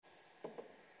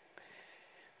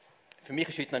Für mich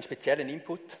ist heute noch ein spezieller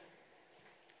Input,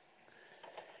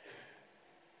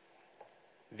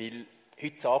 weil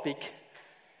heute Abend, ein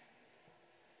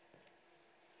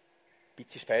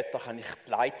bisschen später, kann ich die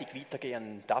Leitung weitergeben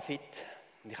an David.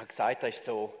 Und ich habe gesagt, das ist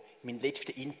so mein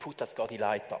letzter Input als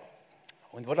Leiter.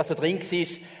 Und wo das so drin war,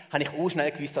 habe ich auch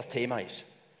schnell gewusst, was das Thema ist.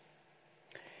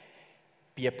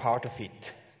 Be a part of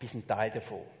it. Bist ein Teil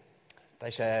davon. Das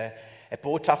ist eine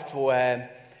Botschaft, die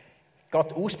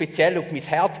Gott auch speziell auf mein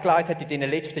Herz gelegt hat in den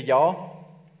letzten Jahren.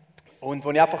 Und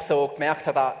wo ich einfach so gemerkt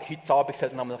habe, heute Abend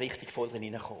sollte noch mal richtig voll drin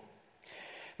hineinkommen.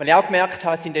 Weil ich auch gemerkt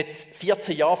habe, es sind jetzt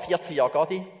 14 Jahre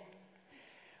Gadi.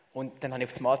 Und dann habe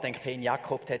ich auf einmal gedacht, hey,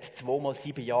 Jakob hat 2 mal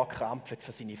 7 Jahre gekrampft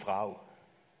für seine Frau.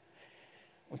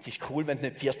 Und es ist cool, wenn du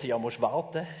nicht 14 Jahre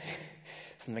warten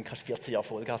musst, sondern wenn du 14 Jahre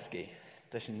Vollgas geben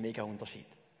kannst. Das ist ein mega Unterschied.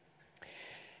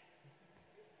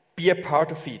 Be a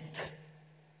part of it.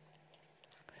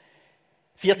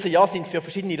 14 Jahre sind für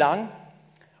verschiedene lang.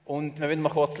 Und wir wollen mal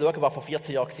kurz schauen, was vor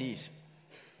 14 Jahren war.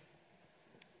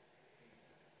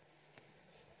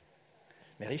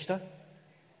 Wer ist das?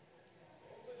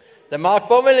 Der Marc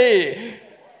Bommeli.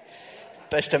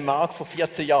 Das ist der Marc vor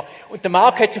 14 Jahren. Und der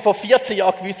Marc hat schon vor 14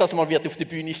 Jahren gewusst, dass er mal auf der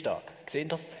Bühne steht. Sehen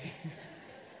Sie das?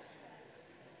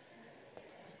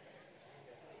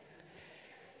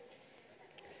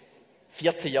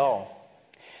 ...14 Jahre.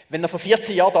 Wenn er vor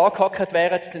 14 Jahren da gehockt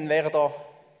wäre, dann wäre er da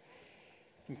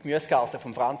im Gemüsegarten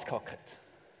von Franz gehockt.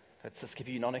 Da hat es das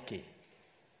Gebäude noch nicht gegeben.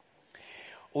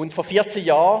 Und vor 14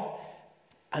 Jahren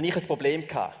hatte ich ein Problem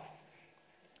gehabt.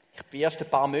 Ich war die ersten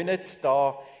paar Monate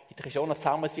da in der Region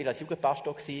Zammerswil als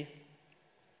Jugendpastor gewesen.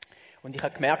 Und ich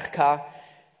habe gemerkt,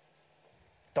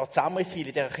 da Zammerswil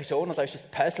in dieser Region, da ist das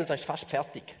Puzzle, da ist fast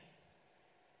fertig.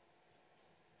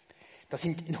 Da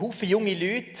sind ein Haufen junge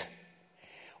Leute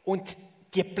und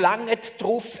die planen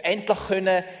darauf, endlich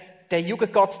den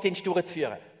Jugendgottesdienst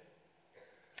durchzuführen.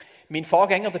 Mein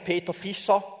Vorgänger, der Peter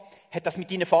Fischer, hat das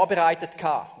mit ihnen vorbereitet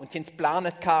und sie haben es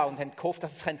geplant und haben gehofft,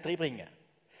 dass sie es reinbringen können.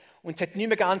 Und es hat nicht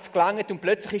mehr ganz gelangt und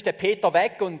plötzlich ist der Peter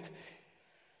weg und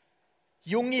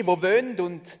Junge, die wollen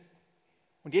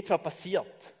und jetzt was passiert.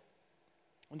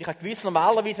 Und ich habe gewusst,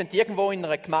 normalerweise, wenn du irgendwo in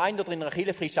einer Gemeinde oder in einer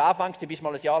Kirche frisch anfängst, dann bist du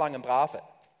mal ein Jahr lang ein Braver.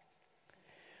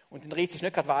 Und dann reißt du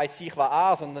nicht gerade weiss ich was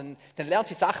an, sondern dann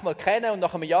lernst du die Sache mal kennen und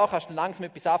nach einem Jahr kannst du langsam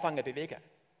etwas anfangen zu bewegen.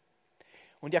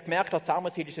 Und ich habe gemerkt, dort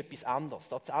Zammerswil ist etwas anderes.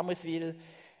 Dort Zammerswil,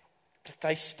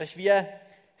 das ist wie,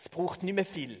 es braucht nicht mehr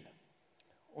viel.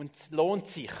 Und es lohnt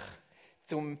sich,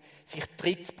 um sich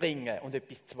drin zu bringen und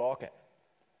etwas zu wagen.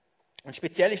 Und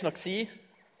speziell war noch,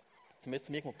 jetzt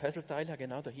müssten wir irgendwo Puzzleteile haben,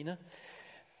 genau da hinten.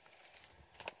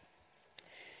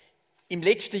 Im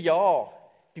letzten Jahr,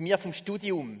 bei mir vom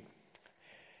Studium,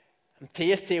 am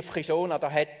TSC auf Kishona, da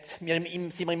sind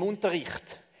wir im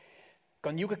Unterricht,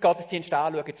 einen Jugendgottesdienst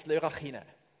anschauen, in Lörrach hinein.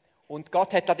 Und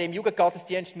Gott hat an dem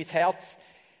Jugendgottesdienst mein Herz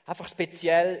einfach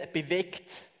speziell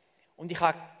bewegt. Und ich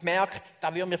habe gemerkt,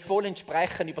 da würde mir voll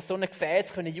entsprechen, über so ein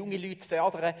Gefäß können junge Leute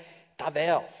fördern, das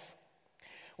wär's.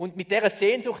 Und mit dieser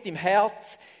Sehnsucht im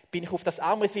Herz bin ich auf das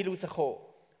Amriswil rausgekommen.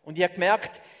 Und ich habe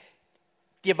gemerkt,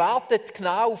 die wartet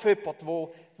genau auf jemanden,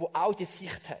 der auch die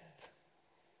Sicht hat.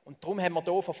 Und darum haben wir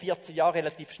hier vor 14 Jahren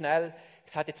relativ schnell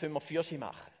gesagt, jetzt wollen wir Führerschein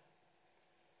machen.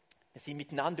 Wir sind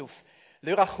miteinander auf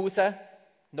Lörrachhausen,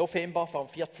 November vor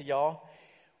 14 Jahren,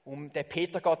 um den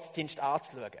Petergottesdienst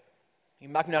anzuschauen. Ich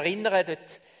mag mich erinnern,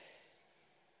 dort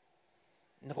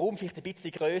ein Raum vielleicht ein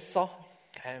bisschen grösser,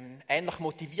 ähnlich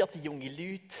motivierte junge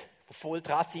Leute, die voll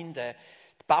dran sind. Die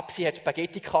Babsi hat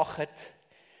Spaghetti gekocht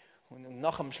und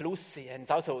nach dem Schluss sind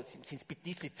sie ein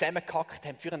bisschen zusammengehackt,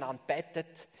 haben füreinander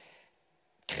gebetet.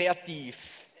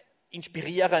 Kreativ,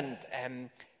 inspirierend,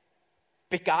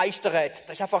 begeistert. Das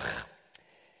ist einfach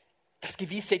das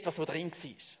gewisse etwas, was drin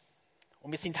war.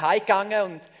 Und wir sind heimgegangen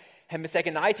und haben gesagt,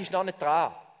 nein, es ist noch nicht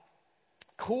dran.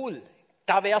 Cool,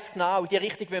 da wäre es genau, in die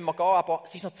Richtung wollen wir gehen, aber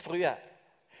es ist noch zu früh.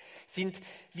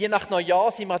 Wie nach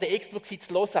Neujahr sind wir an der Expo zu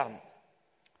Lausanne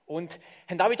und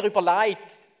haben auch wieder überlegt,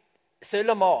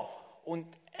 sollen wir?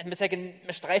 Und wir sagen,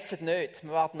 wir stressen nicht,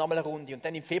 wir warten nochmal eine Runde. Und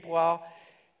dann im Februar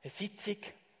eine Sitzung.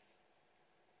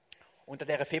 Und an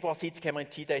dieser Februarsitzung haben wir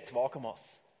entschieden, jetzt wagen wir es.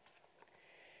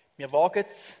 Wir wagen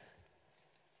es.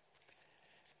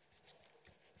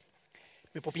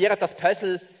 Wir probieren das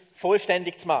Puzzle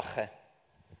vollständig zu machen.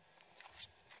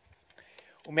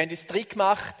 Und wir haben uns drin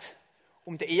gemacht,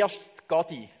 um den ersten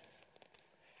Gadi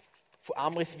von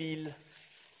Amriswil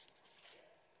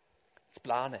zu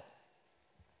planen.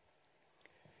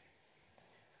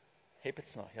 Hebt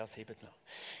es noch? Ja, es hebt noch.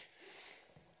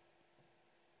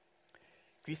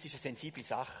 Gewiss ist eine sensible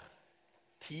Sache.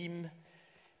 Team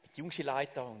mit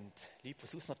Jungschulleiter und Leuten, die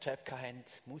sonst noch Job hatten,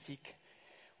 Musik.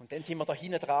 Und dann sind wir da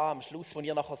hinten dran, am Schluss, wo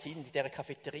ihr nachher sind, in dieser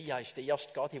Cafeteria, ist der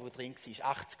erste Gadi, der drin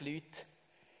war, 80 Leute.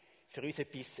 Für uns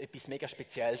etwas mega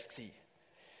Spezielles gewesen.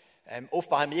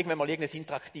 Offenbar haben wir irgendwann mal irgendein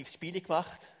interaktives Spiel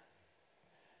gemacht.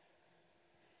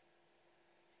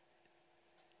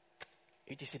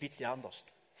 Heute ist es ein bisschen anders.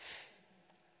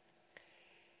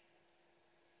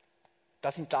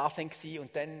 Das waren die Anfänge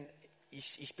und dann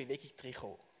ist Bewegung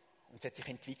reingekommen. Und es hat sich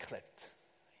entwickelt.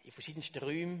 In verschiedensten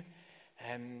Räumen,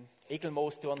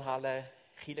 Egelmoos-Turnhalle,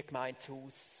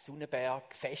 Kirchengemeindehaus,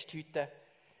 Sonnenberg, Festhütten,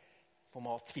 wo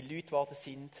wir zu viele Leute geworden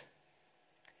sind.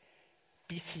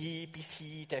 Bis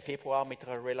hin den Februar mit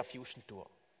einer Rella Fusion Tour.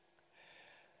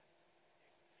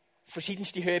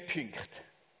 Verschiedenste Höhepunkte.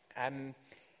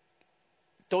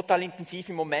 Total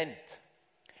intensive Momente.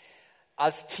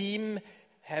 Als Team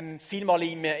haben wir vielmal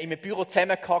im Büro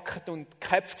zusammengehackt und die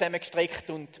Köpfe zusammengestreckt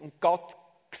und Gott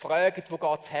gefragt, wo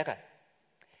geht es her?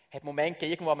 Es hat Momente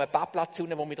gegeben, irgendwo am Badplatz, wo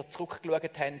wir wieder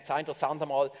zurückgeschaut haben, das ein oder andere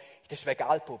Mal in der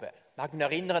Schwegalpube. Ich mag mich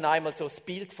erinnern, einmal so das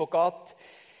Bild von Gott,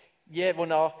 wo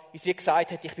er uns wie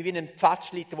gesagt hat, ich bin wie ein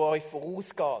Pfadschlitten, der euch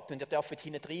vorausgeht und ihr dürft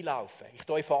hinten reinlaufen. Ich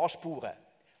tue euch vorspuren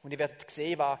und ihr werdet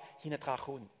sehen, was hinten dran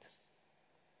kommt.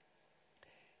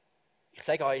 Ich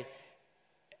sage euch,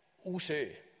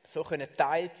 schön, so können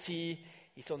Teil sein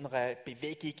in so einer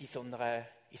Bewegung, in so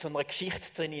einer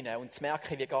Geschichte drin und zu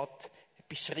merken, wie Gott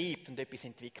etwas schreibt und etwas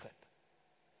entwickelt.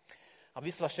 Aber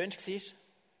wisst ihr, was Schönste war?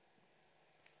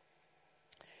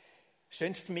 Das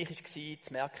Schönste für mich war,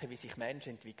 zu merken, wie sich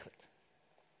Menschen entwickeln.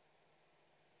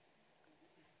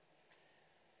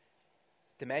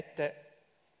 Der Mette,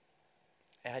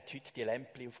 er hat heute die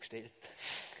Lämpchen aufgestellt.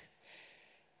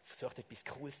 Versucht, etwas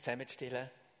Cooles zusammenzustellen.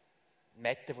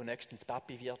 Mette, der nächstens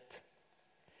Papi wird.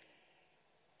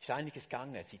 Ist einiges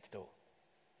gegangen seitdem.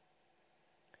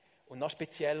 Und noch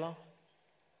spezieller,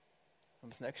 wenn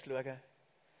wir das nächste schauen,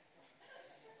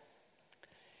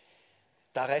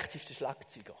 da rechts ist der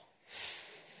Schlagzeuger.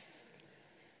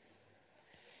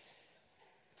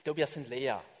 Tobias und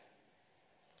Lea.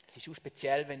 Es ist auch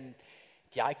speziell, wenn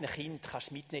die eigenen Kinder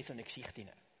kannst mitnehmen in so eine Geschichte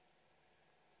hinein.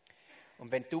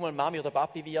 Und wenn du mal Mami oder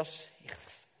Papi wirst, ich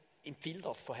empfehle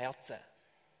das von Herzen.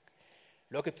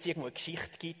 Schau, ob es irgendwo eine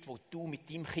Geschichte gibt, wo du mit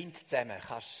deinem Kind zusammen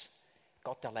kannst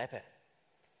Gott erleben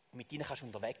und mit ihnen kannst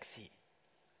unterwegs sein.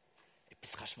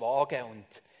 Etwas kannst wagen und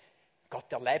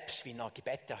Gott erlebst, wie er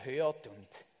Gebete erhört und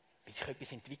wie sich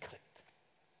etwas entwickelt.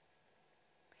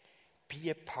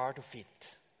 Be a part of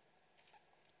it.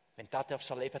 Wenn du das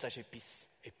erleben darfst, das ist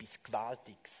etwas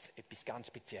Gewaltiges, etwas ganz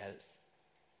Spezielles.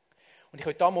 Und ich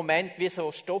will da einen Moment wie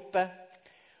so stoppen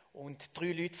und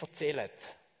 3 Leute erzählen,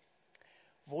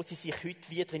 wo sie sich heute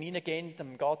wieder drin hineingehen,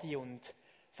 am Gadi, und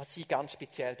was sie ganz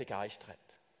speziell begeistert.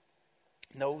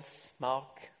 Nose,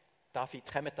 Mark,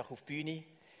 David, kommt doch auf die Bühne.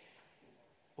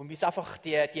 Und uns einfach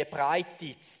die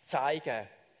Breite zu zeigen.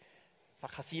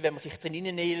 Was kann sein, wenn man sich drin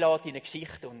hineinlässt in eine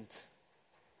Geschichte und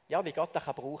ja, wie Gott das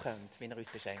kann brauchen und wie er uns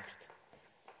beschenkt.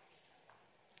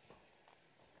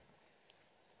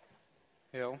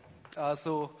 Ja,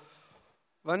 also,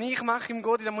 wenn ich mache im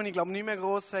Godi, dann muss ich glaube nicht mehr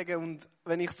groß sagen. Und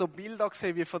wenn ich so Bilder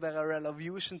sehe wie von dieser Rella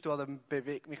Fusion Tour, dann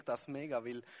bewegt mich das mega,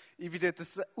 weil ich bin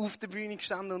dort auf der Bühne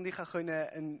gestanden und ich konnte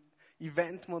ein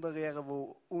Event moderieren,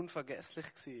 das unvergesslich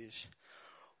war.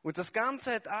 Und das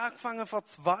Ganze hat angefangen vor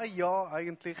 2 Jahren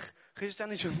eigentlich.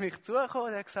 Christian ist auf mich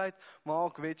zugekommen und hat gesagt,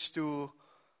 Marc, willst du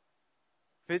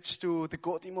den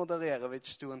Godi moderieren?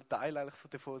 Willst du ein Teil eigentlich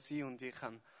davon sein? Und ich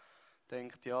habe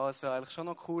gedacht, ja, es wäre eigentlich schon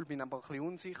noch cool, bin aber ein bisschen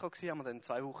unsicher gewesen, haben wir dann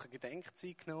 2 Wochen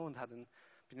Gedenkzeit genommen und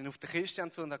bin dann auf den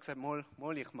Christian zu und habe gesagt,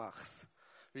 mal, ich mach's.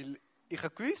 Weil ich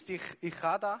habe gewusst, ich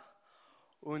kann das.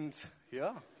 Und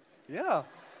ja.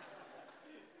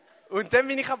 Und dann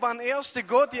bin ich aber an den ersten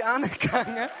Godi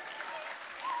angegangen.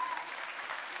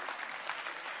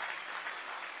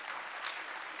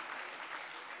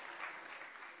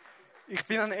 Ich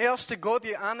bin an den ersten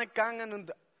Godi angegangen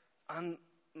und an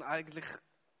eigentlich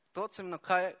trotzdem noch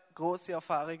keine grosse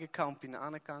Erfahrung gehabt und bin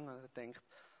angegangen und gedacht,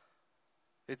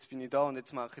 jetzt bin ich da und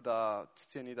jetzt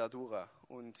ziehe ich da durch.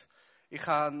 Und ich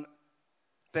habe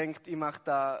gedacht, ich mache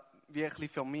das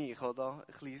wirklich für mich, oder? Ein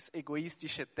bisschen das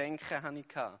egoistische Denken hatte ich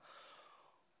gehabt.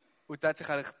 Und da hat sich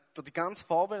eigentlich durch die ganze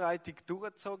Vorbereitung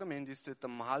durchgezogen. Wir haben uns dort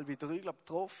um 2:30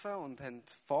 getroffen und haben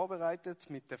vorbereitet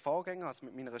mit den Vorgängern, also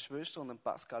mit meiner Schwester und dem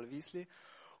Pascal Wiesli.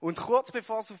 Und kurz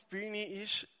bevor es auf die Bühne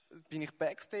ist, bin ich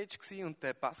Backstage gewesen und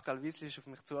der Pascal Wiesli ist auf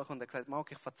mich zugekommen und hat gesagt, Marc,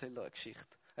 ich erzähle dir eine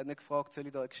Geschichte. Er hat nicht gefragt, soll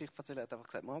ich dir eine Geschichte erzählen? Er hat einfach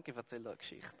gesagt, Marc, ich erzähle dir eine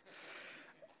Geschichte.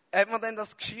 Er hat mir dann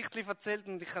das Geschichtchen erzählt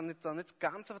und ich kann nicht das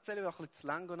Ganze erzählen, weil es ein bisschen zu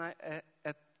lang und nein,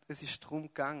 es ist darum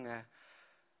gegangen,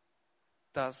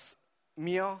 dass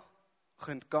wir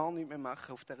können gar nichts mehr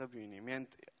machen auf dieser Bühne. Wir haben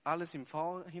alles im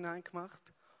Vorhinein gemacht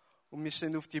und wir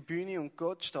stehen auf die Bühne und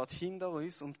Gott steht hinter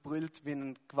uns und brüllt wie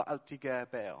ein gewaltiger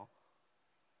Bär.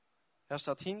 Er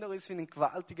steht hinter uns wie ein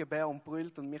gewaltiger Bär und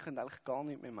brüllt und wir können eigentlich gar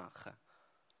nichts mehr machen.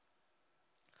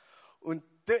 Und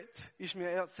dort ist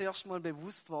mir das erste Mal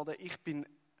bewusst worden, ich bin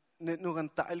nicht nur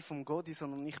ein Teil vom Gotti,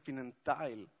 sondern ich bin ein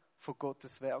Teil von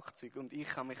Gottes Werkzeug und ich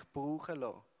kann mich brauchen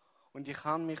lassen. Und ich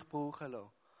kann mich brauchen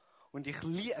lassen. Und ich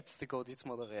liebe es, den Gotti zu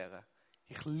moderieren.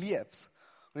 Ich liebe es.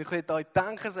 Und ich möchte euch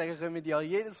Danke sagen, kommt ja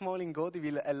jedes Mal in Gotti,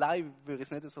 weil allein würde ich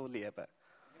es nicht so lieben.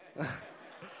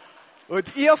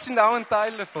 Und ihr seid auch ein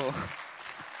Teil davon.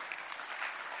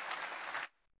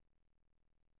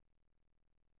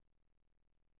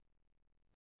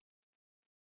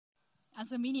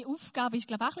 Also meine Aufgabe ist,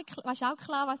 glaube ich, auch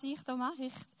klar, was ich da mache.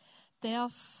 Ich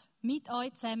darf mit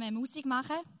euch zusammen Musik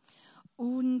machen.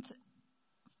 Und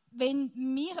wenn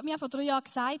mir vor 3 Jahren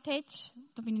gesagt hättest,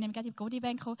 da bin ich nämlich gerade in die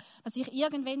Gotti-Band gekommen, dass ich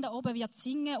irgendwann da oben werde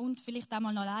singen und vielleicht auch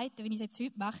mal noch leiten, wenn ich es jetzt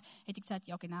heute mache, hätte ich gesagt,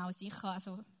 ja genau, sicher.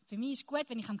 Also für mich ist es gut,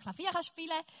 wenn ich am Klavier spielen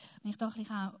kann, wenn ich da ein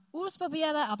bisschen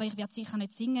ausprobieren kann, aber ich werde sicher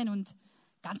nicht singen und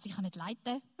ganz sicher nicht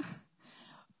leiten.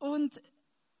 Und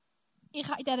ich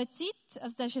habe in dieser Zeit,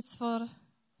 also das ist jetzt vor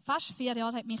fast 4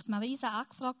 Jahren, hat mich Marisa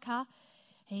angefragt,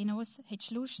 hey Nos,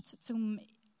 hättest du Lust,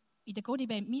 in der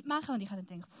Gotti-Band mitmachen? Und ich habe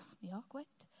dann gedacht, ja gut.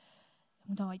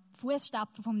 Und da in die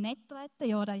Fußstapfen vom Netz treten,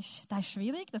 ja, das ist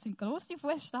schwierig, das sind grosse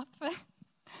Fußstapfen.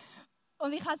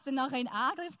 Und ich habe es dann nachher in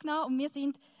Angriff genommen und wir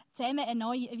sind zusammen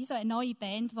eine neue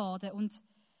Band geworden. Und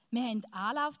wir haben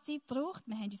Anlaufzeit gebraucht,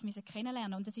 wir mussten uns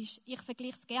kennenlernen. Und ich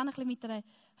vergleiche es gerne ein bisschen mit einer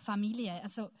Familie.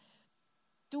 Also,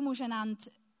 du musst einander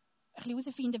ein bisschen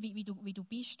herausfinden, wie du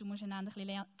bist. Du musst einander ein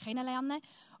bisschen kennenlernen.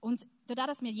 Und dadurch,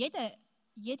 dass wir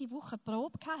jede Woche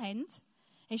Probe hatten,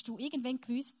 hast du irgendwann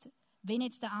gewusst, wenn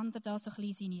jetzt der andere da so ein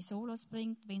bisschen seine Solos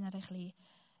bringt, wenn er ein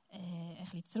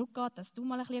bisschen zurückgeht, dass du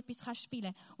mal ein bisschen etwas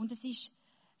spielen kannst. Und es ist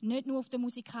nicht nur auf der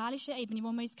musikalischen Ebene,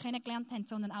 wo wir uns kennengelernt haben,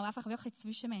 sondern auch einfach wirklich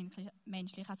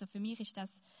zwischenmenschlich. Also für mich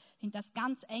sind das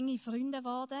ganz enge Freunde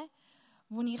geworden,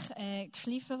 wo ich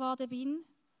geschliffen worden bin.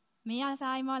 Mehr als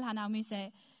einmal, habe auch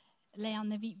müssen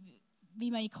lernen,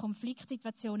 wie man in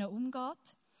Konfliktsituationen umgeht.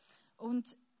 Und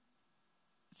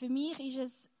für mich ist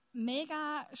es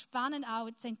mega spannend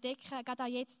auch zu entdecken, gerade auch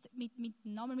jetzt mit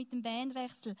dem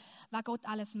Bandwechsel, was Gott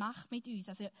alles macht mit uns.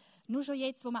 Also nur schon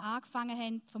jetzt, wo wir angefangen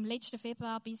haben, vom letzten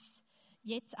Februar bis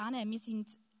jetzt an,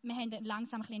 wir haben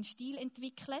langsam einen Stil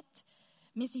entwickelt.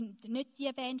 Wir sind nicht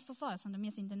die Band von vorher, sondern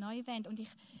wir sind eine neue Band. Und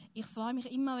ich freue mich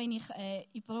immer, wenn ich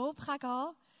in die Probe gehen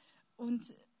kann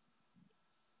und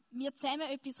wir zusammen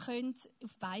etwas können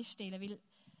auf die Beine stellen, weil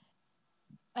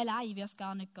allein wird es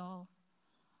gar nicht gehen.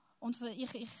 Und für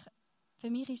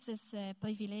mich ist es ein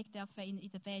Privileg,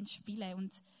 in der Band zu spielen.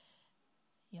 Und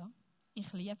ja,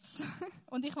 ich liebe es.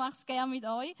 Und ich mache es gerne mit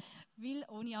euch, weil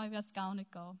ohne euch wird es gar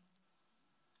nicht gehen.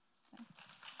 Ja.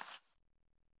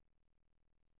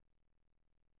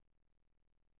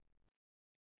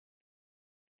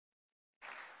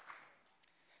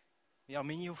 Ja,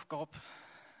 meine Aufgabe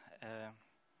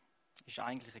ist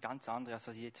eigentlich eine ganz andere, als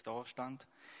ich jetzt da stand.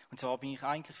 Und zwar bin ich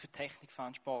eigentlich für Technik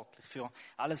verantwortlich, für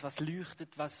alles, was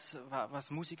leuchtet,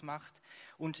 was Musik macht.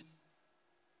 Und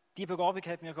die Begabung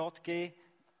hat mir Gott gegeben.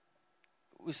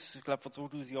 Ich glaube, vor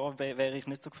 2000 Jahren wäre ich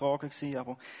nicht so gefragt gewesen,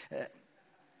 aber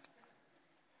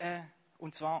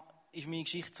und zwar ist meine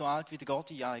Geschichte so alt wie der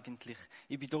Gotti eigentlich.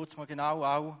 Ich bin dort mal genau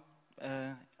auch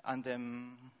an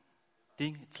dem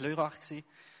Ding in Lörrach gewesen.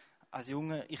 Als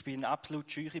Junge, ich bin eine absolut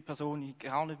scheue Person, ich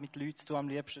gar nicht mit Leuten zu tun am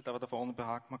liebsten, aber da vorne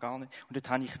behagt man gar nicht. Und dort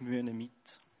habe ich Mühe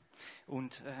mit.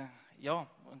 Und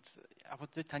aber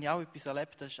dort habe ich auch etwas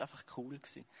erlebt, das war einfach cool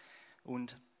gewesen.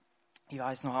 Und ich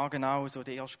weiss noch genau, so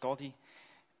der erste Gotti,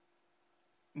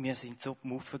 wir sind so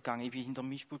muffen gegangen, ich bin hinter dem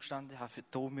Mischpult gestanden, habe für die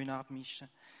Tonmühne abmischen.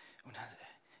 Und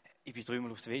ich bin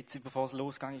 3-mal aufs WC, bevor es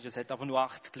losgegangen ist. Es hat aber nur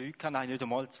 80 Leute gehabt, nein, nicht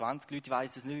einmal 20 Leute, ich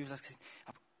weiss es nicht, wie das war.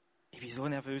 Aber ich war so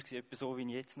nervös, etwa so, wie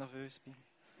ich jetzt nervös bin.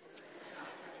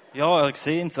 Ja, ihr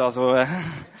seht es, also.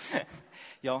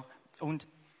 Ja, und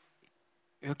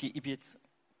wirklich, ich bin jetzt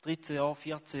 13 Jahre,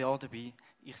 14 Jahre dabei.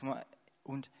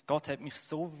 Und Gott hat mich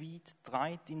so weit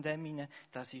getragen in dem hinein,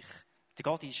 dass der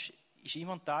Gott ist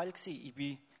immer ein Teil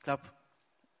gewesen.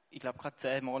 Ich glaube, gerade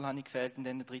 10 Mal habe ich gefehlt in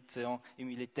diesen 13 Jahren. Im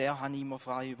Militär habe ich immer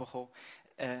frei bekommen.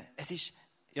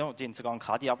 Ja, die haben sogar einen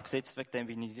Kadi abgesetzt, wegen dem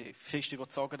bin ich fest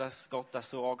überzeugt, dass Gott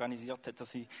das so organisiert hat,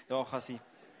 dass ich da kann sein.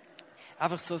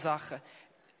 Einfach so Sachen.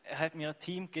 Er hat mir ein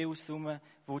Team gegeben aus Summe,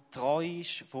 das treu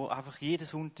ist, das einfach jeden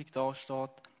Sonntag da steht.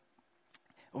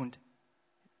 Und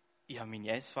ich habe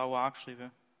meine SV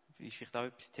angeschrieben, ist vielleicht auch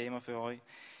etwas Thema für euch,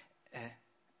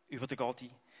 über den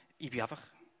Gotti. ich bin einfach,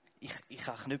 ich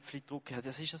kann Knöpfe drücken.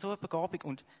 Das ist so eine Begabung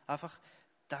und einfach,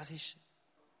 das ist,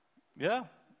 ja,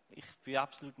 ich bin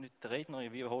absolut nicht der Redner,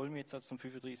 ich wiederhole mich jetzt zum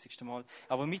 35. Mal.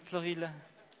 Aber mittlerweile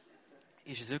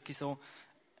ist es wirklich so,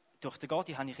 durch den Gott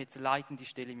habe ich jetzt eine leitende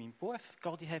Stelle in meinem Beruf.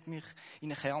 Gott hat mich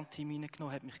in ein Kernteam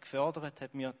hineingenommen, hat mich gefördert,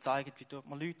 hat mir gezeigt, wie tut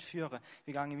man Leute führen,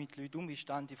 wie gehe ich mit Leuten um, wie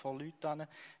stehe ich vor Leuten an,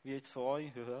 wie jetzt vor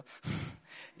euch.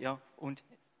 Ja, und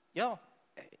ja,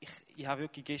 ich habe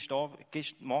wirklich gestern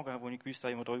Morgen, als ich gewusst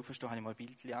habe, ich da aufstehe, habe ich mal ein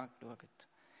Bildchen angeschaut.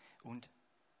 Und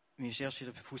mir ist erst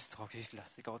wieder bewusst geworden, wie viel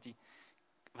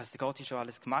was der Gott schon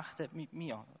alles gemacht hat mit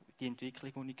mir, die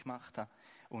Entwicklung, die ich gemacht habe.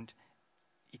 Und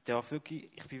ich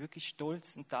bin wirklich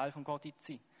stolz, ein Teil von Gott zu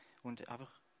sein. Und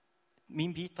einfach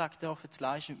meinen Beitrag dürfen zu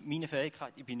leisten, meine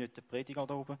Fähigkeit. Ich bin nicht der Prediger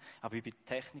da oben, aber ich bin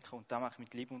Techniker und das mache ich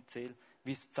mit Liebe und Seele,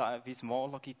 wie es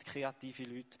Maler gibt, kreative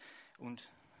Leute. Und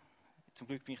zum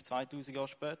Glück bin ich 2000 Jahre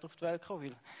später auf die Welt gekommen,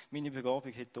 weil meine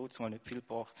Begabung hat dort zwar nicht viel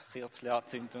gebracht, Kerzen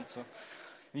anzünden und so.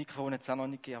 Mikrofon hat es auch noch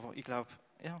nicht gegeben, aber ich glaube,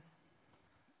 ja.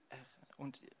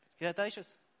 Und ja, da ist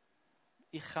es.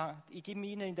 Ich gebe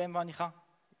mir in dem, was ich kann.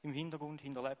 Im Hintergrund,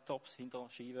 hinter Laptops, hinter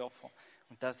Skiwerfern.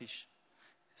 Und das ist,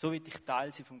 so will ich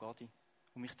Teil sein von Gott und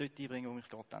mich dort einbringen, wo mich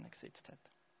Gott angesetzt hat.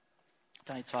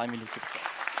 Dann habe ich 2 Minuten Zeit.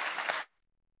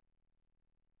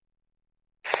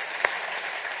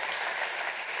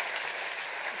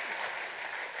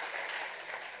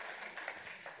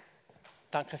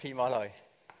 Danke vielmals euch.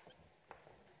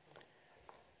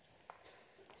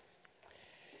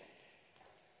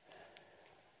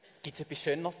 Gibt es etwas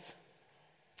Schöneres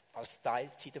als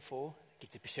Teil zu sein davon?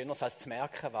 Gibt es etwas Schöneres als zu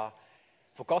merken,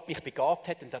 wo Gott mich begabt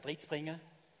hat, um da drin zu bringen?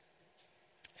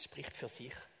 Es spricht für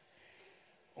sich.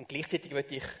 Und gleichzeitig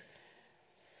möchte ich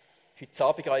heute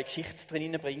Abend eine Geschichte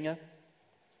drin bringen.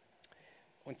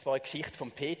 Und zwar eine Geschichte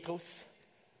von Petrus.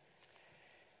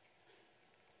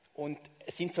 Und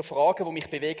es sind so Fragen, die mich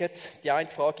bewegen. Die eine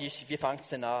Frage ist, wie fängt es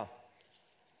denn an?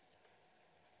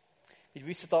 Weil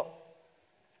wisst ihr,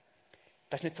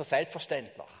 das ist nicht so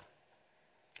selbstverständlich.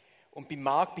 Und beim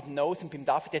Marc, bei Nose und beim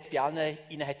David, jetzt bei allen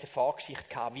ihnen hat es eine Vorgeschichte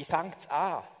gehabt. Wie fängt es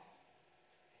an?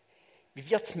 Wie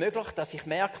wird es möglich, dass ich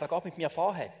merke, was Gott mit mir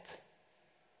vorhat?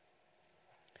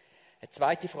 Eine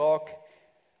zweite Frage.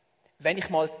 Wenn ich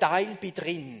mal Teil bin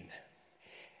drin,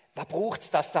 was braucht es,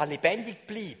 dass das lebendig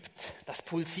bleibt, das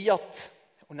pulsiert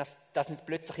und dass das nicht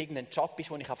plötzlich irgendein Job ist,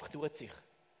 den ich einfach durchziehe?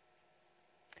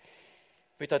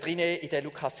 Ich bin da drinnen in der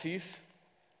Lukas 5.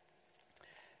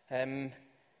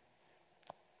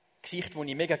 Geschichte, die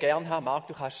ich mega gerne habe. Marc,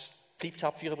 du kannst die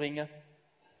Flipchart bringen.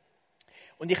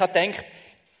 Und ich habe gedacht,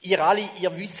 ihr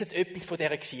wisst etwas von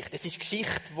dieser Geschichte. Es ist eine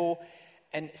Geschichte, wo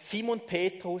ein Simon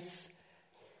Petrus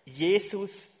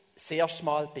Jesus das erste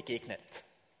Mal begegnet.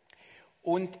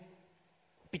 Und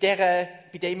bei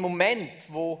dem Moment,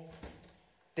 wo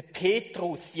der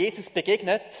Petrus Jesus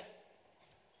begegnet,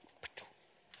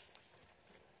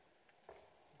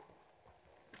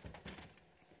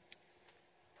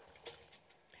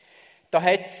 da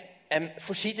hat es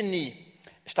verschiedene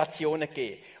Stationen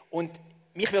gegeben. Und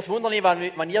mich würde es wundern,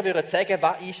 wenn ihr würdet sagen,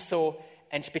 was war so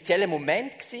ein spezieller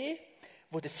Moment gewesen,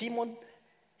 wo der Simon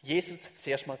Jesus das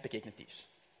erste Mal begegnet ist.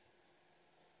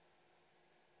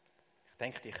 Ich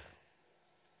denke, ich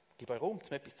gebe euch Raum,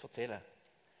 um etwas zu erzählen.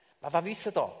 Was wisst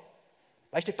ihr da?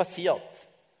 Was ist denn passiert?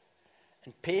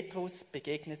 Ein Petrus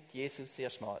begegnet Jesus das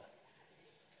erste Mal.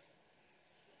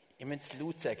 Ihr müsst es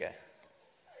laut sagen.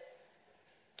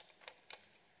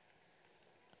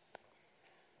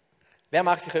 Wer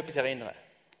mag sich etwas erinnern?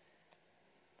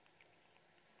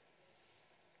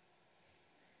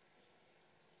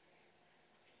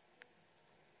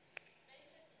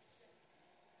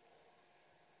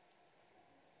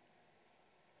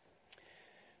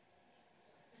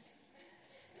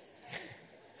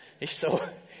 Ist so.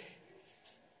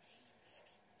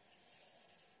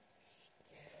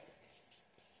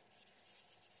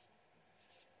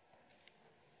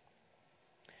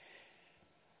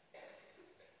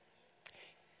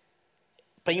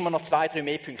 Bringen wir noch 2, 3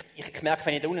 mehr Punkte. Ich merke,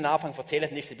 wenn ich da unten anfange zu erzählen,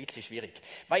 dann ist es ein bisschen schwierig.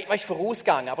 Was ist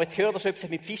vorausgegangen? Aber jetzt hört ihr schon, etwas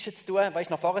mit Fischen zu tun. Was war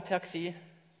noch vorher gewesen?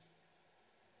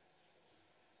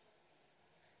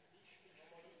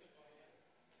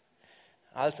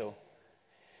 Also,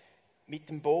 mit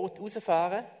dem Boot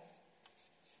rausfahren.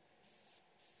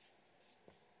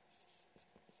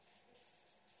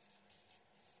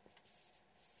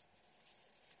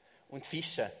 Und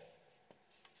fischen.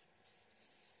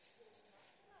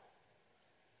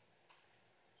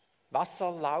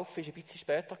 Wasserlaufen war ein bisschen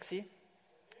später.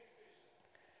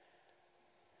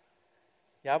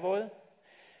 Jawohl.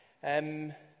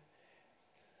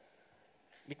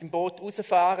 Mit dem Boot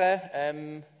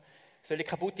rausfahren. Soll ich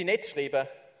kaputte Netz schreiben?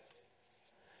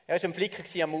 Er war am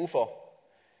Flicken am Ufer.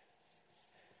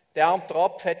 Der arme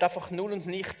Tropf hat einfach null und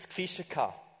nichts gefischt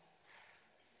gehabt.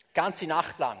 Die ganze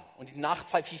Nacht lang. Und in der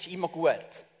Nacht ist immer gut.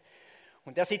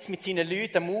 Und er sitzt mit seinen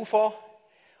Leuten am Ufer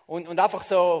und einfach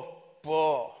so,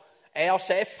 boah, er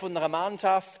Chef von einer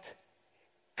Mannschaft,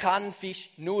 kein Fisch,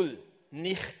 null,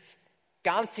 nichts. Die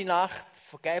ganze Nacht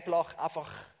vergeblich, einfach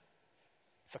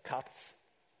verkatzt.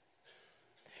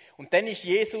 Und dann ist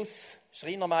Jesus,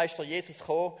 Schreinermeister Jesus,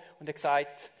 gekommen und hat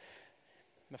gesagt,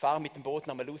 wir fahren mit dem Boot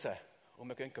nochmal raus und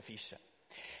wir gehen fischen.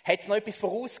 Hat es noch etwas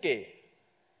vorausgegeben?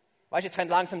 Weißt du, jetzt können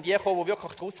langsam die kommen, die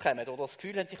wirklich draus kommen oder das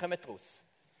Gefühl haben, sie kommen draus.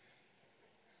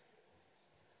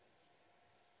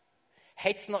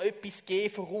 Hat es noch etwas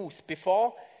gegeben voraus,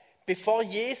 bevor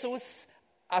Jesus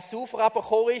ans Ufer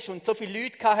runtergekommen ist und so viele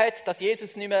Leute hatte, dass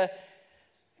Jesus nicht mehr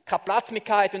keinen Platz mehr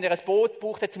hatte und er ein Boot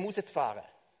brauchte, um rauszufahren?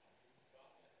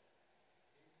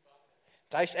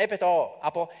 Da ist eben da.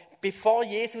 Aber bevor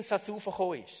Jesus ans Ufer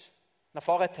gekommen ist, nach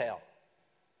vorher.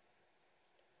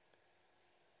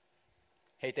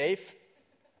 Hey Dave.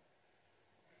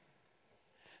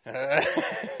 Das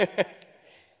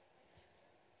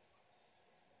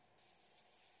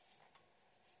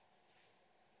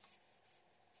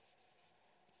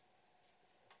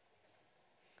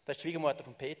ist die Schwiegermutter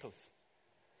von Petrus.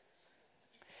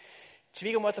 Die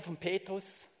Schwiegermutter von Petrus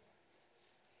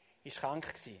war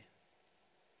krank.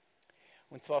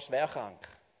 Und zwar schwer krank.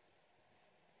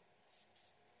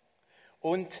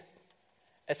 Und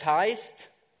es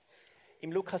heisst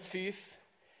im Lukas 5,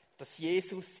 dass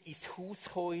Jesus ins Haus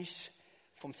gekommen ist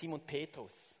von Simon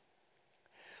Petrus.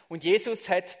 Und Jesus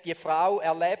hat die Frau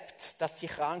erlebt, dass sie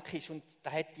krank ist und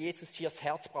da hat Jesus ihr das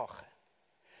Herz gebrochen.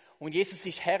 Und Jesus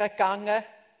ist hergegangen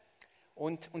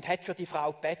und hat für die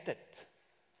Frau gebetet.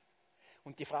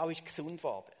 Und die Frau ist gesund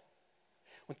geworden.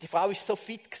 Und die Frau war so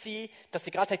fit gewesen, dass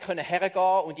sie gerade hergehen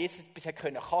konnte und Jesus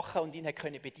etwas kochen und ihn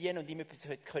bedienen und ihm etwas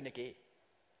geben konnte.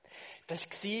 Das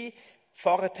war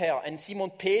vorher. Ein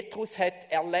Simon Petrus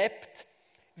hat erlebt,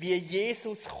 wie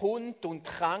Jesus kommt und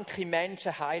kranke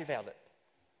Menschen heil werden.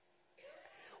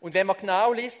 Und wenn man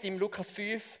genau liest im Lukas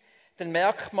 5, dann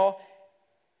merkt man,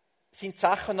 sind die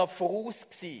Sachen noch voraus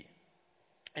gewesen.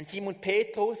 Ein Simon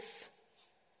Petrus,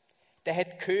 der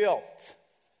hat gehört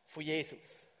von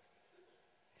Jesus.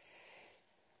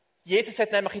 Jesus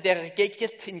hat nämlich in der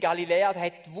Gegend in Galiläa, der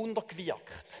hat Wunder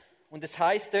gewirkt. Und es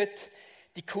heißt dort,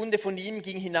 die Kunde von ihm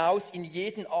ging hinaus in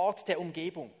jeden Ort der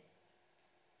Umgebung.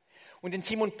 Und den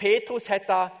Simon Petrus hat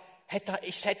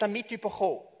er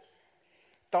mitbekommen.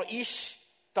 Da muss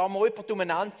jemand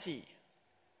umeinander sein.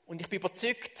 Und ich bin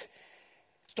überzeugt,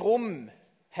 darum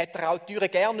hat er auch die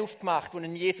Türen gerne aufgemacht,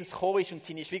 als Jesus gekommen ist und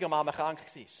seine Schwiegermama krank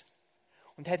war.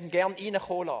 Und hat ihn gerne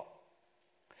reinkommen lassen.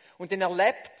 Und dann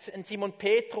erlebt ein Simon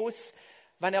Petrus,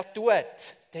 wenn er tut,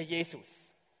 der Jesus.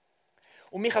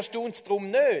 Und mich erstaunt es darum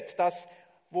nicht, dass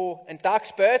wo einen Tag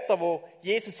später, wo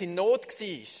Jesus in Not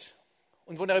war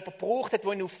und wo er jemanden gebraucht hat,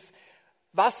 der ihn aufs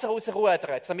Wasser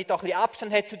rausrudert, damit er ein bisschen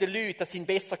Abstand hat zu den Leuten, dass sie ihn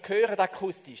besser hören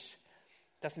akustisch,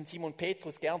 dass ein Simon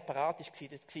Petrus gern parat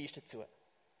war dazu.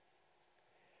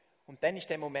 Und dann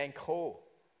ist der Moment gekommen.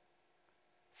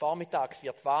 Vormittags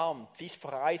wird warm, die Fische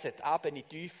verreisen, ab in die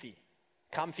Tiefe.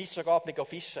 Kein Fischer geht mehr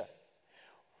fischen.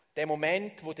 Der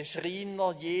Moment, wo der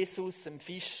Schreiner Jesus dem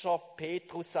Fischer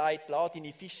Petrus sagt, lass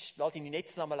deine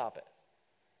Netze nochmal runter.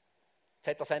 Jetzt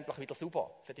hat er es endlich wieder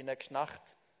sauber für die nächste Nacht.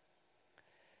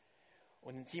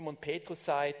 Und Simon Petrus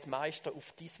sagt, Meister,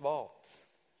 auf dein Wort,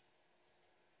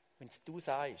 wenn es du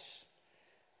sagst,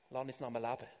 lass es nochmal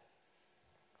runter.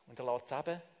 Und er lässt es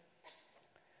runter.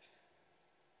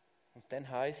 Und dann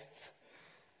heißt es,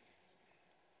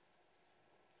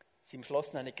 sie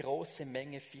umschlossen eine große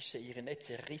Menge Fische, ihre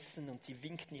Netze rissen und sie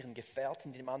winkten ihren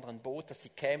Gefährten in dem anderen Boot, dass sie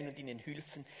kämen und ihnen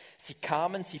hülfen. Sie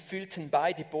kamen, sie füllten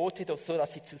beide Boote, so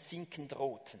dass sie zu sinken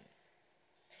drohten.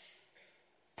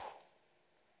 Puh.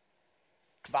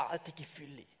 Gewaltige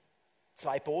Fülle.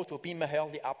 2 Boote, die beim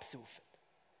Hörli absaufen.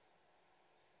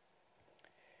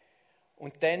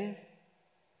 Und dann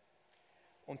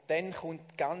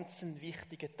kommt ganz ein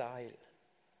wichtiger Teil.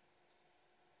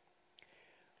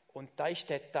 Und da ist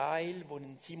der Teil, wo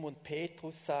Simon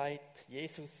Petrus sagt,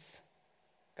 Jesus,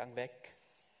 gang weg.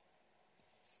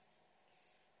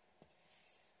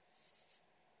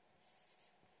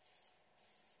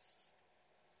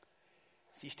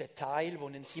 Es ist der Teil, wo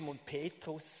Simon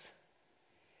Petrus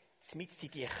mit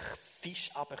in die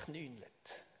Fische runterknüllt,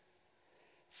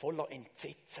 voller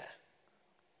Entsetzen.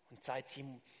 Und sagt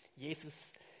ihm,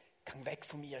 Jesus, gang weg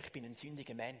von mir, ich bin ein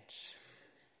sündiger Mensch.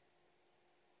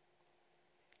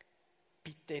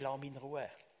 Bitte lass mich in Ruhe.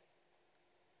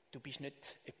 Du bist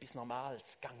nicht etwas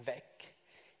Normales. Gang weg.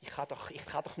 Ich kann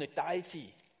doch nicht Teil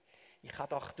sein.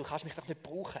 Du kannst mich doch nicht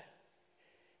brauchen.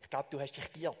 Ich glaube, du hast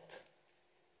dich geirrt.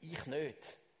 Ich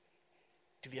nicht.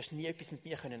 Du wirst nie etwas mit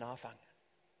mir anfangen können.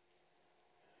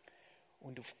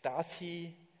 Und auf das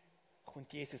hin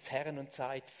kommt Jesus her und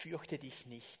sagt, fürchte dich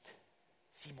nicht.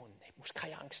 Simon, du musst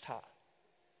keine Angst haben.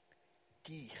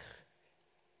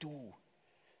 Du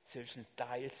sollst ein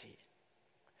Teil sein.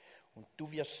 Und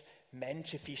du wirst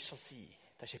Menschenfischer sein.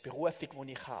 Das ist eine Berufung,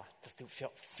 die ich habe, dass du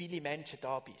für viele Menschen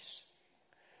da bist.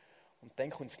 Und dann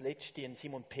kommt das Letzte in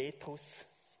Simon Petrus,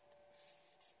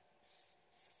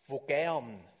 wo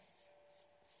gern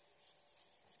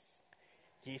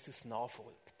Jesus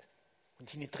nachfolgt. Und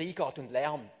hineingeht und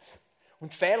lernt.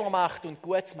 Und Fehler macht und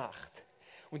Gutes macht.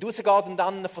 Und rausgeht und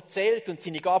dann erzählt und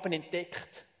seine Gaben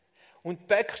entdeckt. Und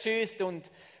Böcke schiesst und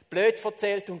blöd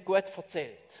erzählt und gut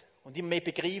erzählt. Und immer mehr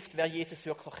begreift, wer Jesus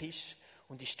wirklich ist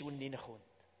und in die Stunde hineinkommt.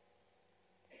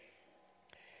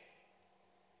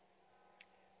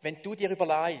 Wenn du dir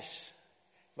überlegst,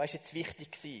 was jetzt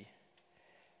wichtig war,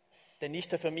 dann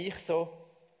ist das für mich so,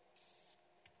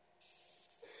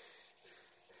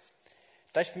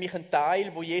 das ist für mich ein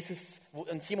Teil, wo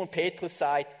Simon Petrus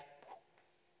sagt,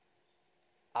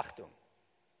 Achtung,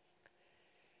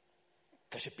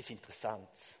 das ist etwas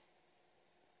Interessantes.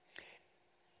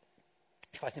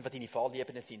 Ich weiß nicht, was deine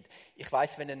Vorlieben sind. Ich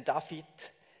weiß, wenn ein David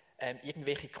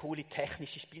irgendwelche coole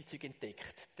technische Spielzeuge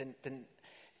entdeckt, dann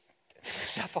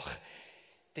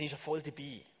ist er voll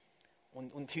dabei.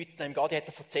 Und heute im Garten hat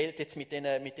er erzählt, jetzt mit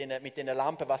den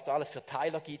Lampen, was da alles für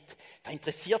Teile gibt. Das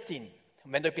interessiert ihn.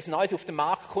 Und wenn da etwas Neues auf den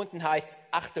Markt kommt, dann heisst es,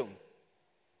 Achtung,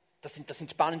 das sind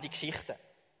spannende Geschichten.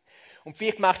 Und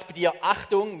vielleicht macht es bei dir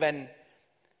Achtung, wenn,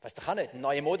 weißt du, ein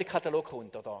neuer Modekatalog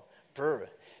kommt oder ein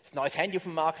neues Handy auf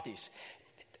dem Markt ist.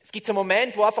 Es gibt so einen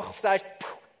Moment, wo du einfach sagst,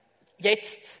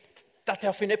 jetzt, das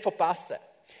darf ich nicht verpassen.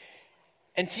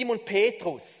 Ein Simon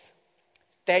Petrus,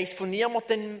 der ist von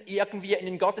niemandem irgendwie in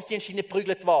den Gottesdienst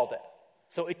hineingeprügelt worden.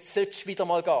 So, jetzt sollst du wieder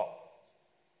mal gehen.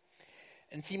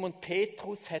 Ein Simon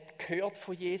Petrus hat gehört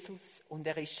von Jesus und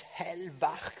er ist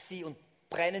hellwach gewesen und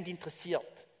brennend interessiert.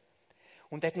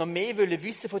 Und hat noch mehr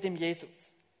wissen von dem Jesus.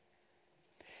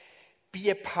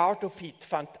 Be a part of it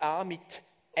fängt an mit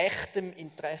echtem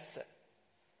Interesse.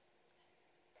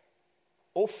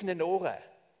 Offenen Ohren,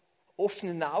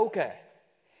 offenen Augen.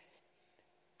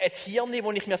 Ein Hirn,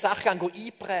 wo ich mir Sachen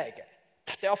einprägen kann.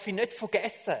 Das darf ich nicht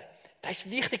vergessen. Das ist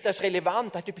wichtig, das ist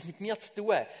relevant, das hat etwas mit mir zu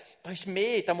tun. Das ist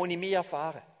mehr, da muss ich mehr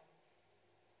erfahren.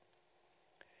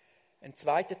 Ein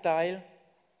zweiter Teil.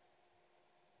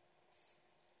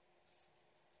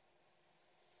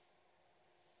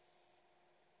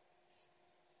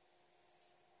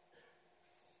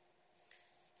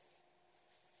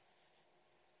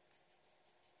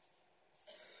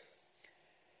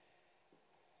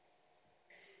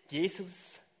 Jesus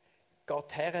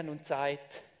geht her und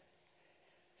sagt,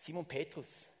 Simon Petrus,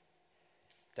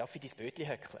 darf ich dein Bötchen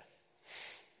häkeln?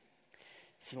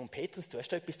 Simon Petrus, du hast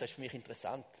da etwas, das ist für mich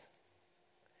interessant.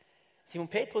 Simon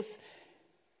Petrus,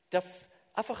 darf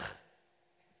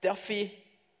ich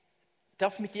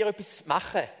mit dir etwas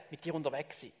machen, mit dir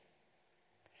unterwegs sein?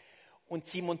 Und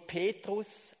Simon Petrus,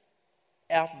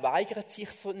 er weigert sich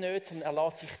so nicht, sondern er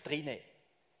lässt sich drinnen.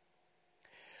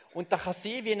 Und da kann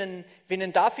sein, wie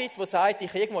ein David, der sagt, ich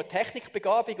habe irgendwo eine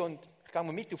Technikbegabung und ich gehe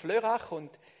mal mit auf Lörrach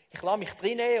und ich lasse mich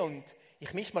drinnen und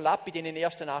ich mische mal ab in den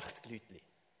ersten 80 Leuten.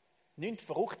 Nichts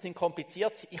verrückt sind,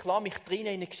 kompliziert, ich lasse mich drinnen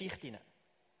in eine Geschichte hinein.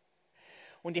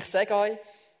 Und ich sage euch,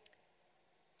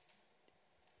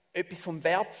 etwas vom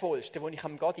Wertvollsten, was ich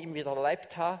am Gott immer wieder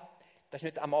erlebt habe, das ist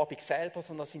nicht am Abend selber,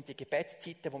 sondern das sind die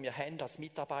Gebetszeiten, die wir haben als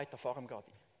Mitarbeiter vor dem Gott,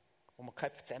 wo wir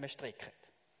Köpfe zusammenstrecken.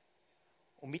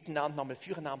 Und miteinander nochmal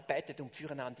füreinander beten und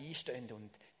füreinander einstehen und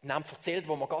einander erzählt,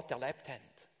 wo wir Gott erlebt haben.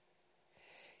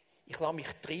 Ich lasse mich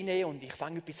drinnen und ich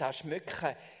fange etwas an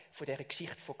schmücken von dieser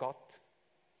Geschichte von Gott.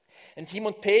 Und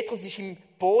Simon Petrus ist im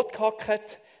Boot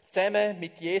gehockt, zusammen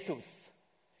mit Jesus.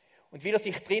 Und weil er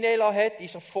sich drinnen gelassen hat,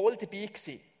 ist er voll dabei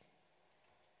gewesen.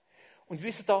 Und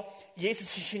wisst ihr,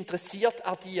 Jesus ist interessiert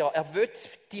an dir. Er will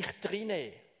dich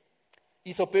drinnen.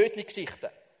 In so Bötli-Geschichten.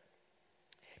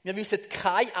 Wir wissen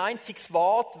kein einziges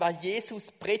Wort, was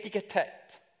Jesus predigt hat.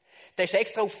 Der ist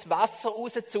extra aufs Wasser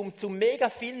raus, um zu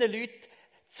mega vielen Leuten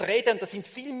zu reden. Und das sind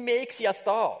viel mehr als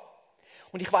da.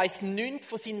 Und ich weiss nichts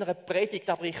von seiner Predigt,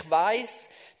 aber ich weiss,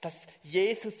 dass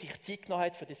Jesus sich Zeit genommen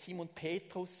hat für den Simon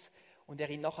Petrus und er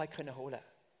ihn nachher holen konnte.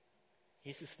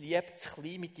 Jesus liebt es,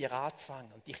 klein mit dir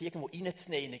anzufangen und dich irgendwo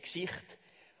reinzunehmen in eine Geschichte,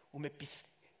 um etwas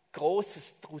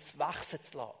Grosses daraus wachsen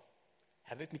zu lassen.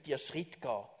 Er will mit dir einen Schritt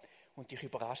gehen und dich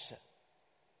überraschen.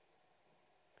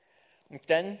 Und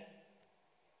dann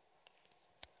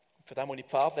Für das muss ich die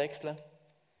Farbe wechseln.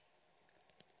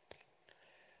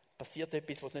 Passiert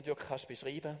etwas, was du nicht wirklich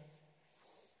beschreiben kannst.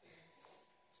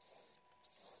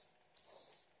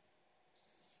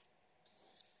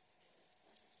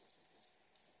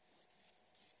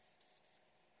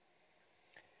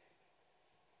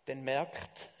 Dann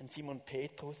merkt ein Simon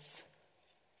Petrus,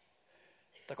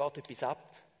 da geht etwas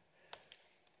ab,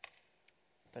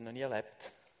 das er noch nie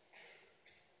erlebt.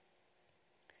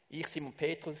 Ich, Simon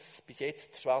Petrus, bis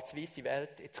jetzt schwarz-weiße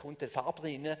Welt, jetzt kommt eine Farbe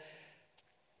rein,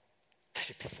 das ist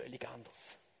etwas völlig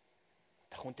anderes.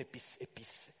 Da kommt etwas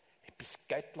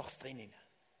Göttliches drin.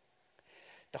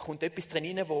 Da kommt etwas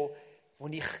drin, wo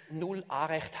ich null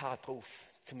Anrecht habe drauf,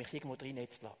 um mich irgendwo drin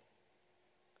zu lassen.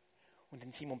 Und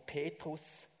ein Simon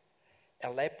Petrus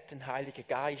erlebt den Heiligen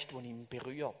Geist, der ihn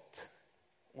berührt.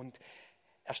 Und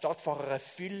er steht vor einer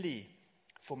Fülle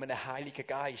von einem Heiligen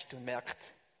Geist und merkt,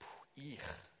 ich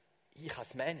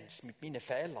als Mensch mit meinen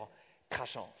Fehlern, keine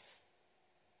Chance.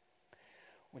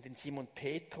 Und in Simon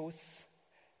Petrus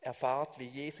erfährt, wie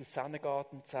Jesus angeht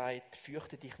und sagt,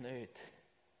 fürchte dich nicht.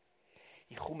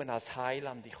 Ich komme als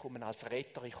Heiland, ich komme als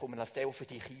Retter, ich komme als der, der für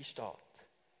dich einsteht.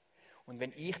 Und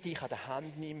wenn ich dich an der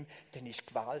Hand nehme, dann ist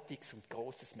Gewaltiges und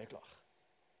Grosses möglich.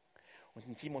 Und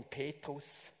in Simon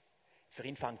Petrus, für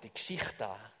ihn fängt die Geschichte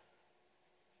an,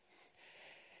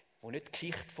 die nicht die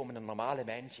Geschichte von einem normalen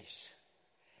Menschen ist.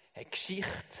 Eine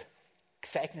Geschichte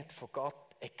gesegnet von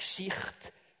Gott, eine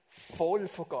Geschichte voll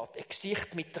von Gott, eine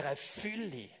Geschichte mit einer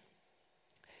Fülle,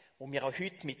 wo wir auch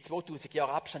heute mit 2000 Jahren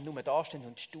Abstand nur dastehen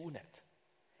und staunen,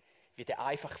 wie der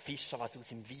einfache Fischer, was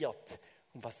aus ihm wird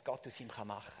und was Gott aus ihm machen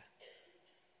kann.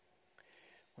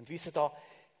 Und wisst ihr,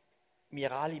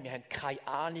 wir alle, wir haben keine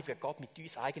Ahnung, wie Gott mit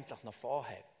uns eigentlich noch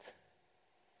vorhat.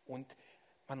 Und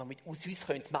was er mit uns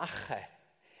machen könnte,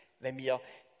 wenn wir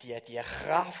die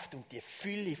Kraft und die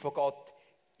Fülle von Gott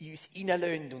in uns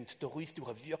hineinlassen und durch uns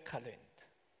durchwirken lassen.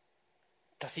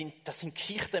 Das sind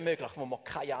Geschichten möglich, wo wir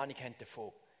keine Ahnung haben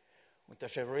davon. Und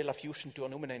das ist eine Real Fusion Tour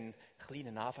nur einen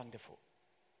kleinen Anfang davon.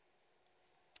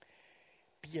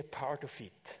 Be a part of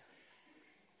it.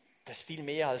 Das ist viel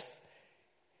mehr als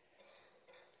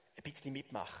ein bisschen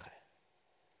mitmachen.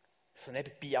 So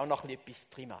nebenbei auch noch etwas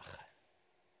drin machen.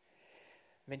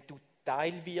 Wenn du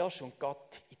Teil wirst und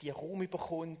Gott in dir Raum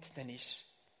bekommt, dann ist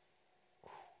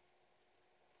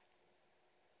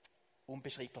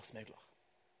Unbeschreibliches möglich.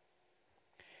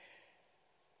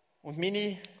 Und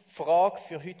meine Frage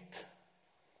für heute,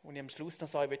 die ich am Schluss noch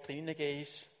so hineingeben will,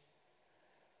 ist,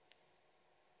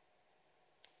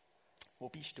 wo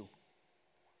bist du?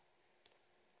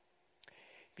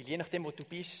 Weil je nachdem, wo du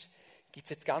bist, gibt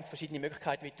es jetzt ganz verschiedene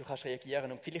Möglichkeiten, wie du kannst reagieren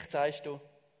kannst. Und vielleicht sagst du,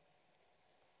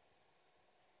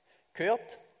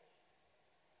 gehört?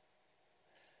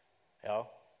 Ja,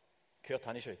 gehört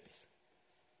habe ich schon etwas.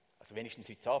 Also wenigstens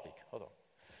heute Abend, oder?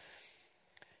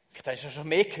 Vielleicht hast du schon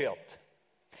mehr gehört.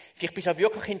 Vielleicht bist du auch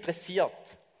wirklich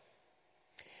interessiert.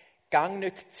 Gang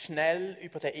nicht zu schnell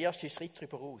über den ersten Schritt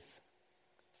drüber aus.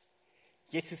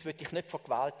 Jesus will dich nicht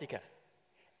vergewaltigen.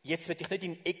 Jesus will dich nicht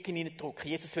in Ecken hineindrücken.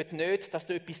 Jesus will nicht, dass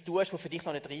du etwas tust, was für dich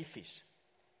noch nicht reif ist.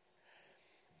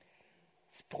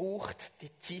 Es braucht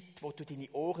die Zeit, wo du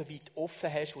deine Ohren weit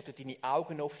offen hast, wo du deine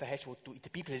Augen offen hast, wo du in der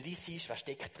Bibel liest, was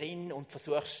steckt drin und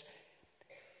versuchst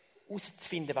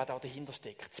herauszufinden, was da dahinter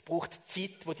steckt. Es braucht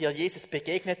Zeit, wo dir Jesus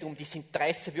begegnet, um dein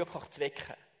Interesse wirklich zu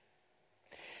wecken.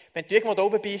 Wenn du irgendwo da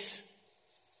oben bist,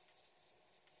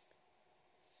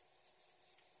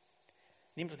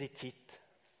 nimm dir die Zeit.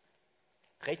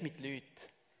 Red mit Leuten.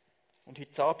 Und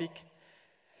heute Abend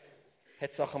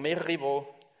hat es nachher mehrere, die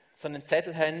so einen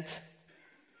Zettel haben.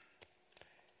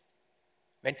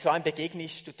 Wenn du einem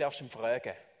begegnest, du darfst ihn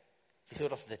fragen, wieso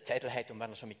dass er den Zettel hat und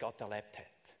wenn er schon mit Gott erlebt hat.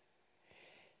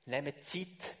 Nehmt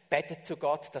Zeit, betet zu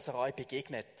Gott, dass er euch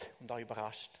begegnet und euch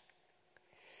überrascht.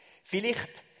 Vielleicht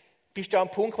bist du an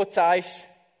einem Punkt, wo du sagst,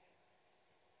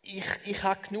 ich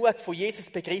habe genug von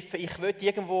Jesus begriffen, ich will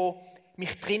irgendwo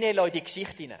mich drinnen in die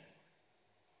Geschichte hinein.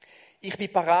 Ich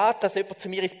bin parat, dass jemand zu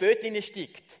mir ins Bötchen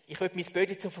steigt. Ich will mein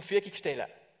Bötchen zur Verfügung stellen.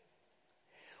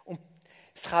 Und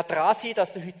es kann daran sein,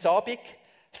 dass du heute Abend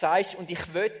sagst, und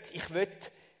ich will,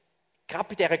 gerade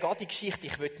bei dieser Gotti-Geschichte,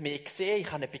 ich will mehr sehen, ich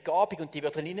habe eine Begabung und die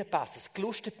wird drin reinpassen. Es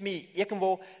gelustet mich,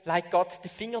 irgendwo legt Gott den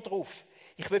Finger drauf.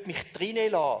 Ich will mich drinnen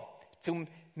lassen, um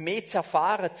mehr zu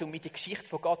erfahren, um in die Geschichte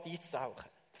von Gott einzutauchen.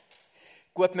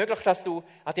 Gut möglich, dass du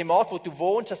an dem Ort, wo du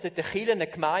wohnst, dass dort eine Kirche, eine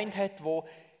Gemeinde hat, wo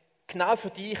genau für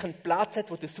dich einen Platz hat,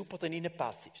 wo du super drin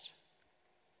reinpassst.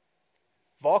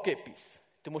 Wage etwas.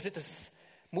 Du musst nicht das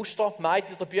Muster,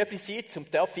 Mädchen oder Bübli sein, um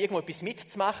irgendwo etwas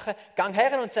mitzumachen. Gang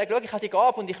her und sag, schau, ich habe die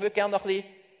Gabe und ich würde gerne noch ein bisschen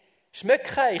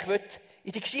schmücken. Ich will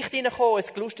in die Geschichte hineinkommen,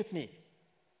 es gelustet mich.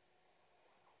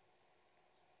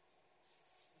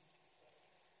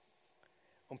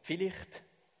 Und vielleicht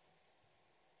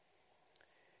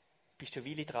bist du eine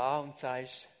Weile dran und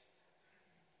sagst,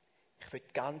 ich will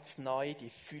ganz neu die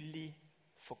Fülle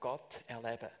von Gott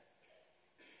erleben.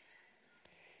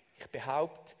 Ich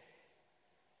behaupte,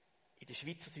 in der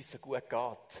Schweiz, wo es uns so gut geht,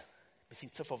 wir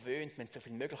sind so verwöhnt, wir haben so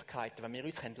viele Möglichkeiten, die wir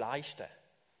uns leisten können.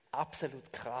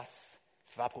 Absolut krass.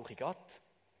 Für was brauche ich Gott?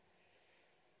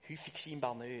 Häufig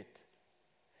scheinbar nicht.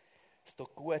 Es ist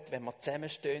doch gut, wenn wir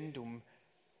zusammenstehen, um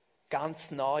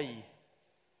ganz neu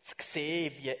zu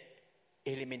sehen, wie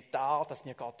elementar, dass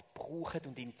wir Gott brauchen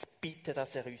und ihn zu bitten,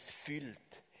 dass er uns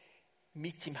füllt.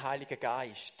 Mit seinem Heiligen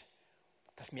Geist.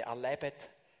 Dass wir erleben,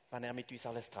 was er mit uns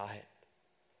alles dran hat.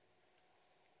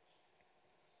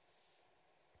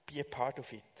 Be a part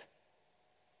of it.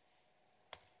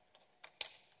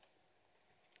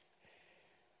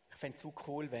 Ich fände es so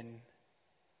cool, wenn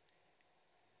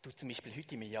du zum Beispiel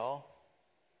heute im Jahr,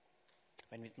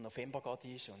 wenn wieder November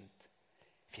geht ist und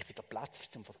vielleicht wieder Platz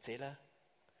ist zum Erzählen,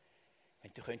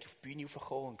 wenn du könntest auf die Bühne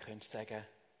raufkommen und könntest sagen,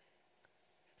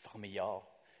 vor einem Jahr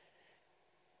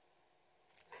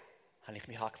habe ich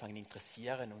mich angefangen zu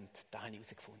interessieren und da habe ich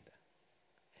herausgefunden.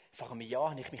 Vor einem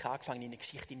Jahr habe ich mich angefangen in eine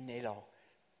Geschichte hineinzulassen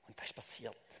und das ist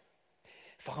passiert.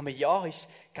 Vor einem Jahr ist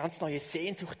ganz neue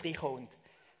Sehnsucht reingekommen und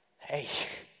hey,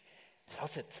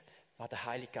 hört, was der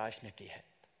Heilige Geist mir gegeben hat.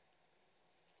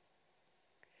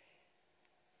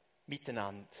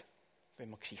 Miteinander wollen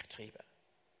wir Geschichte schreiben.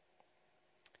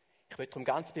 Ich will darum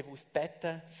ganz bewusst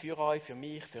beten, für euch, für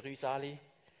mich, für uns alle,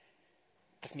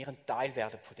 dass wir ein Teil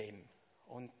werden von dem.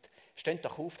 Und steht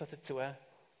doch auf dazu.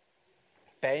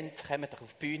 Die Band, kommt doch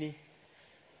auf die Bühne.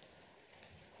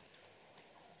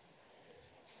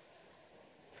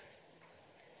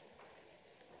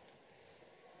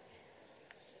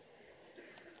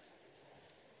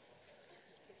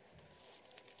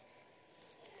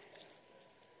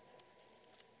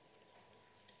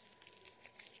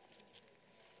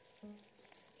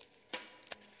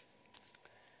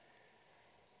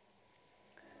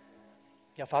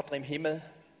 Ja, Vater im Himmel,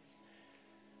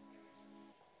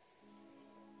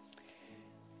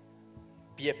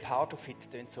 be a part of it,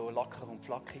 klingt so locker und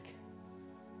flockig.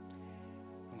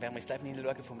 Und wenn wir ins Leben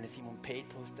hineinschauen von Simon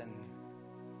Petrus, dann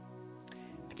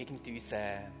begegnet uns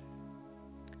eine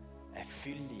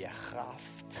Fülle, eine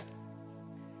Kraft,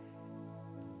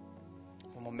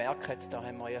 wo wir merken, da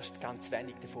haben wir erst ganz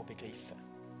wenig davon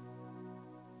begriffen.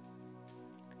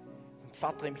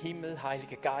 Vater im Himmel,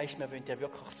 Heiliger Geist, wir wollen dir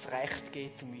wirklich das Recht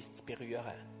geben, um uns zu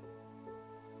berühren.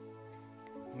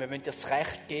 Und wir wollen dir das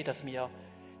Recht geben, dass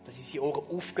unsere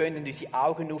Ohren aufgehen und unsere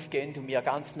Augen aufgehen und wir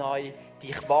ganz neu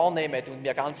dich wahrnehmen und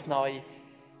wir ganz neu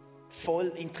voll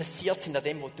interessiert sind an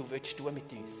dem, was du willst tun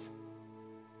mit uns.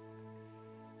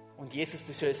 Und Jesus,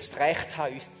 du sollst das Recht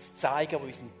haben, uns zu zeigen, wo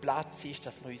unser Platz ist,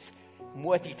 dass wir uns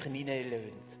mutig drin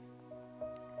hineinlassen.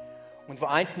 Und wo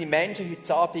einzelne Menschen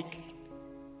heute Abend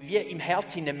wie im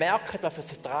Herzen merken, was für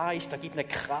sie dran ist, da gibt eine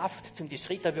Kraft, um die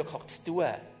Schritte wirklich zu tun.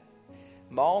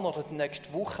 Morgen oder die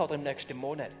nächste Woche oder im nächsten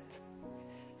Monat.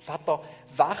 Vater,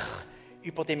 wach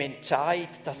über dem Entscheid,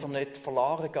 dass er nicht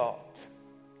verloren geht.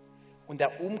 Und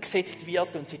er umgesetzt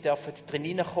wird und sie dürfen drin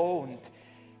hineinkommen und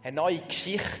eine neue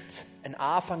Geschichte einen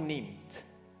Anfang nimmt.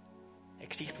 Eine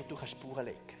Geschichte, die du Spuren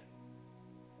legen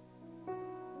kannst.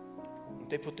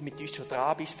 Und dort, wo du mit uns schon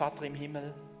dran bist, Vater im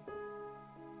Himmel,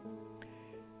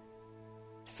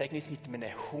 segne uns mit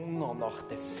einem Hunger nach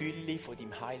der Fülle von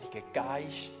deinem Heiligen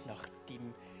Geist, nach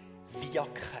deinem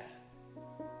Wirken.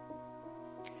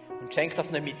 Und schenk,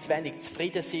 dass wir nicht mit zu wenig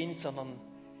zufrieden sind, sondern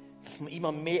dass wir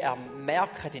immer mehr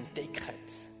merken, entdecken,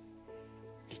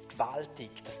 wie gewaltig,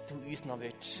 dass du uns noch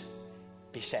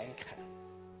beschenken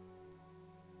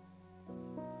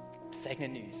willst. Segne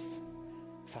uns,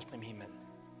 Vater im Himmel,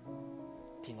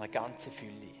 deiner ganzen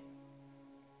Fülle.